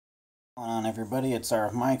What's going on, everybody? It's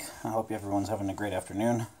our Mike. I hope everyone's having a great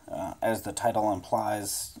afternoon. As the title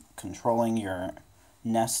implies, controlling your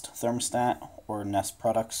Nest thermostat or Nest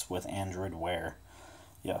products with Android Wear.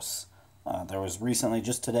 Yes, there was recently,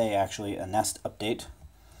 just today actually, a Nest update,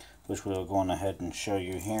 which we'll go on ahead and show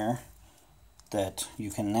you here, that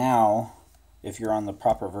you can now, if you're on the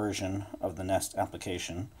proper version of the Nest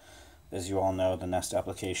application, as you all know, the Nest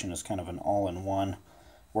application is kind of an all-in-one,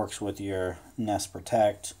 works with your Nest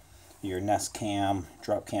Protect, your Nest Cam,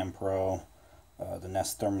 Drop Cam Pro, the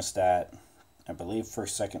Nest Thermostat, I believe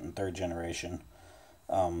first, second, and third generation.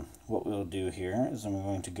 What we'll do here is I'm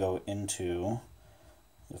going to go into,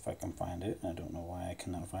 if I can find it, I don't know why I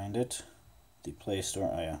cannot find it, the Play Store.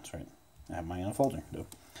 Oh yeah, that's right, I have mine in a folder.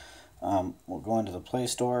 We'll go into the Play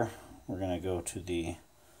Store. We're going to go to the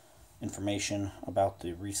information about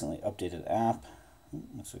the recently updated app.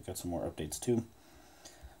 Looks like got some more updates too.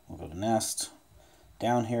 We'll go to Nest.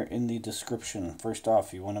 Down here in the description, first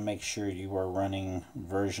off, you want to make sure you are running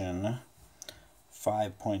version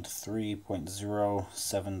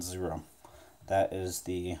 5.3.070. That is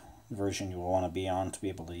the version you will want to be on to be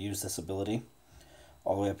able to use this ability.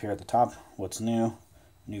 All the way up here at the top, what's new?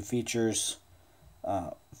 New features,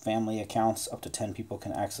 family accounts, up to 10 people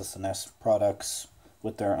can access the Nest products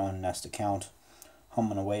with their own Nest account. Home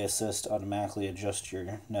and Away Assist, automatically adjust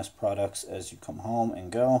your Nest products as you come home and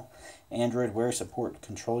go. Android Wear support,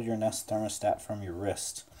 control your Nest thermostat from your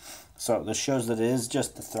wrist. So this shows that it is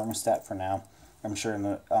just the thermostat for now. I'm sure in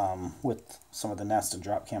the, with some of the Nest and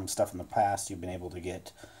Drop Cam stuff in the past, you've been able to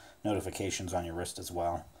get notifications on your wrist as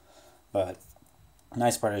well. But the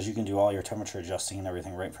nice part is you can do all your temperature adjusting and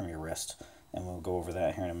everything right from your wrist. And we'll go over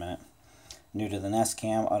that here in a minute. New to the Nest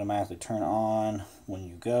Cam, automatically turn on when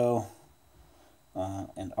you go.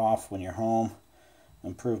 And off when you're home.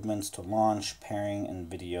 Improvements to launch, pairing, and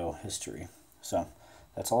video history. So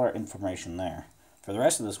that's all our information there. For the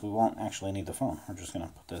rest of this, we won't actually need the phone. We're just going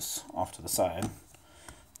to put this off to the side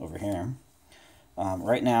over here.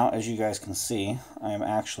 Right now, as you guys can see, I am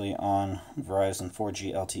actually on Verizon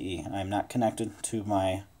 4G LTE. I'm not connected to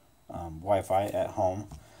my Wi-Fi at home,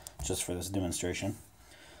 just for this demonstration.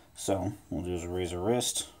 So we'll do is raise our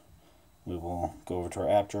wrist. We will go over to our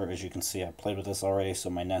app drawer. As you can see, I played with this already,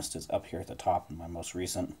 so my Nest is up here at the top in my most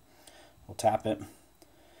recent. We'll tap it,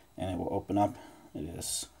 and it will open up. It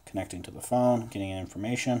is connecting to the phone, getting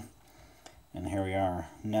information, and here we are.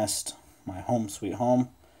 Nest, my home sweet home.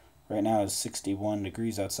 Right now is 61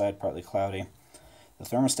 degrees outside, partly cloudy. The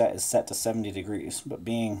thermostat is set to 70 degrees, but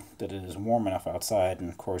being that it is warm enough outside, and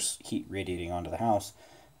of course heat radiating onto the house,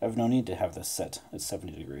 I have no need to have this set at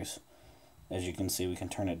 70 degrees. As you can see, we can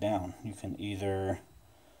turn it down. You can either,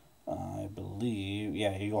 I believe,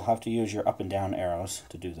 yeah, you'll have to use your up and down arrows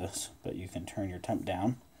to do this, but you can turn your temp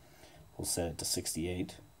down. We'll set it to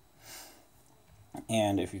 68.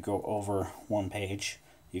 And if you go over one page,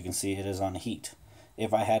 you can see it is on heat.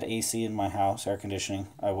 If I had AC in my house, air conditioning,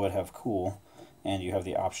 I would have cool, and you have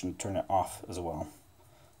the option to turn it off as well.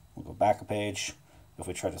 We'll go back a page. If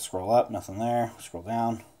we try to scroll up, nothing there. Scroll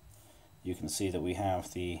down. You can see that we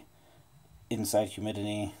have the inside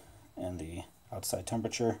humidity and the outside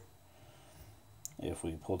temperature. If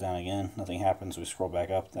we pull down again, nothing happens. We scroll back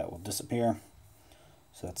up, that will disappear.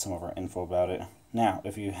 So that's some of our info about it. Now,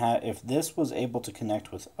 if this was able to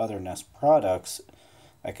connect with other Nest products,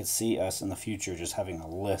 I could see us in the future just having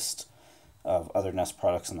a list of other Nest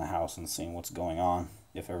products in the house and seeing what's going on,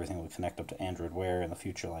 if everything would connect up to Android Wear in the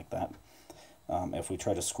future like that. If we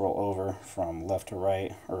try to scroll over from left to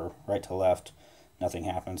right, or right to left, nothing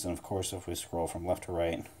happens. And of course, if we scroll from left to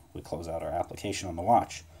right, we close out our application on the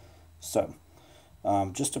watch. So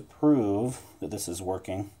just to prove that this is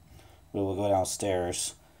working, we will go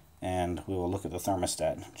downstairs and we will look at the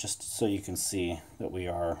thermostat, just so you can see that we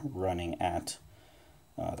are running at,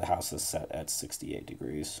 the house is set at 68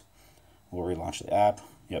 degrees. We'll relaunch the app.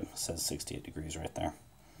 Yep, it says 68 degrees right there.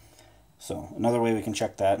 So another way we can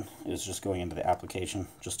check that is just going into the application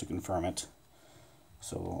just to confirm it.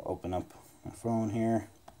 So we'll open up my phone here,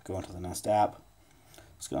 go into the Nest app.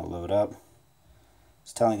 It's going to load up.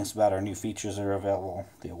 It's telling us about our new features that are available,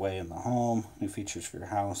 the away and the home, new features for your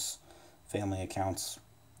house, family accounts.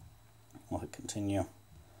 We'll hit continue.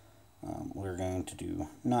 We're going to do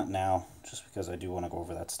not now, just because I do want to go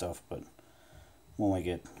over that stuff, but when I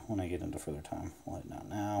get into further time, we'll hit not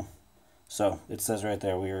now. So it says right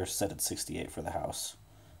there we are set at 68 for the house.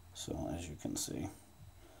 So as you can see.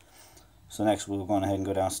 So next we'll go ahead and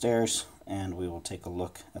go downstairs and we will take a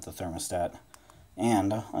look at the thermostat.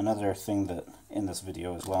 And another thing that in this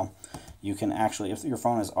video as well, you can actually, if your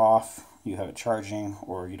phone is off, you have it charging,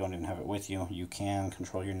 or you don't even have it with you, you can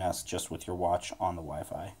control your Nest just with your watch on the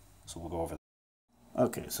Wi-Fi. So we'll go over that.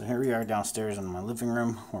 Okay, so here we are downstairs in my living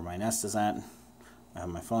room where my Nest is at. I have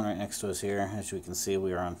my phone right next to us here. As you can see,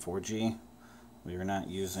 we are on 4G. We are not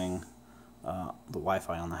using the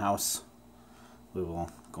Wi-Fi on the house. We will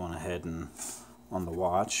go on ahead and on the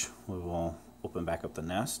watch, we will open back up the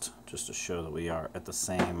Nest just to show that we are at the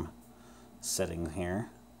same setting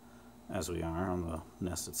here as we are on the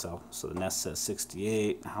Nest itself. So the Nest says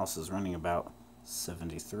 68, the house is running about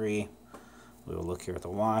 73. We will look here at the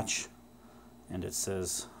watch, and it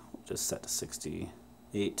says just set to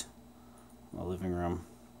 68 in the living room.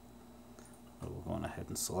 We'll go on ahead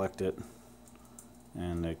and select it,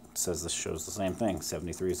 and it says this shows the same thing.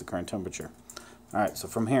 73 is the current temperature. Alright, so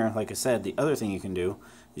from here, like I said, the other thing you can do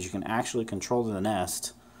is you can actually control the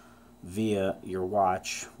Nest via your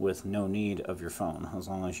watch with no need of your phone, as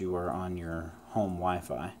long as you are on your home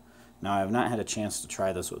Wi-Fi. Now, I have not had a chance to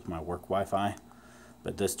try this with my work Wi-Fi,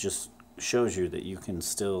 but this just shows you that you can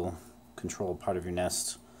still control part of your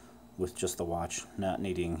Nest with just the watch, not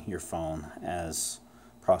needing your phone as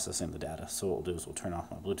processing the data. So what we'll do is we'll turn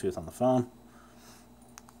off my Bluetooth on the phone,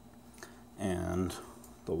 and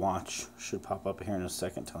the watch should pop up here in a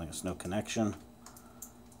second telling us no connection.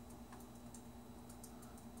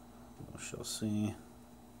 We shall see.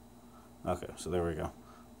 Okay, so there we go.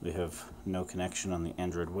 We have no connection on the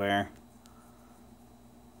Android Wear.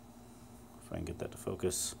 If I can get that to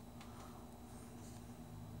focus.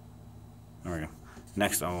 There we go.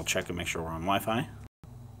 Next, I'll check and make sure we're on Wi-Fi,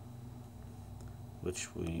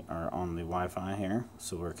 which we are on the Wi-Fi here.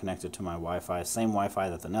 So we're connected to my Wi-Fi, same Wi-Fi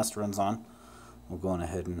that the Nest runs on. We'll go on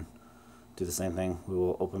ahead and do the same thing. We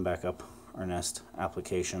will open back up our Nest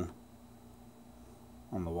application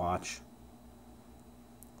on the watch.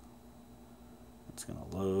 It's going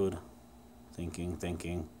to load.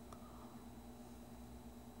 Thinking.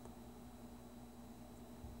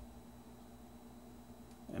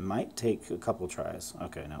 It might take a couple tries.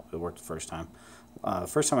 Okay, no, it worked the first time.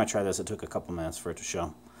 First time I tried this, it took a couple minutes for it to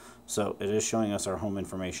show. So it is showing us our home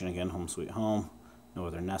information again, home sweet home, no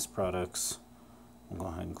other Nest products. We'll go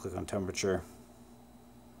ahead and click on temperature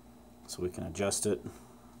so we can adjust it.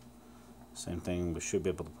 Same thing, we should be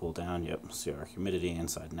able to pull down, yep, see our humidity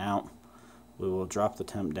inside and out. We will drop the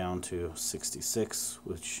temp down to 66,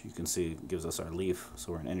 which you can see gives us our leaf,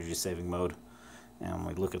 so we're in energy saving mode. And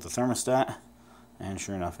we look at the thermostat, and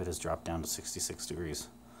sure enough, it has dropped down to 66 degrees.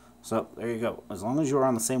 So there you go. As long as you're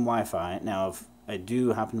on the same Wi-Fi. Now, if I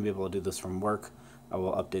do happen to be able to do this from work, I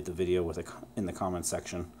will update the video with in the comments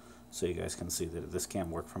section so you guys can see that this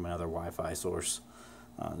can work from another Wi-Fi source.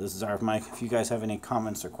 This is RF Mike. If you guys have any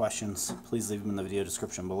comments or questions, please leave them in the video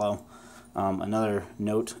description below. Another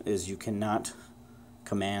note is you cannot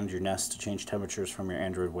command your Nest to change temperatures from your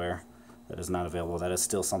Android Wear. That is not available. That is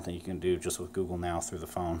still something you can do just with Google Now through the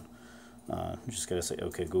phone. You just gotta say,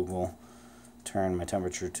 okay Google, turn my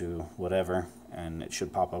temperature to whatever, and it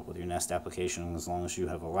should pop up with your Nest application. As long as you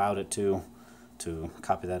have allowed it to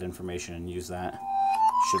copy that information and use that, it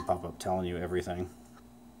should pop up telling you everything.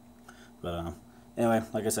 But anyway,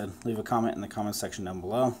 like I said, leave a comment in the comments section down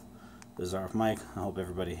below. This is RF Mike. I hope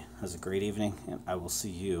everybody has a great evening, and I will see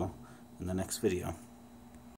you in the next video.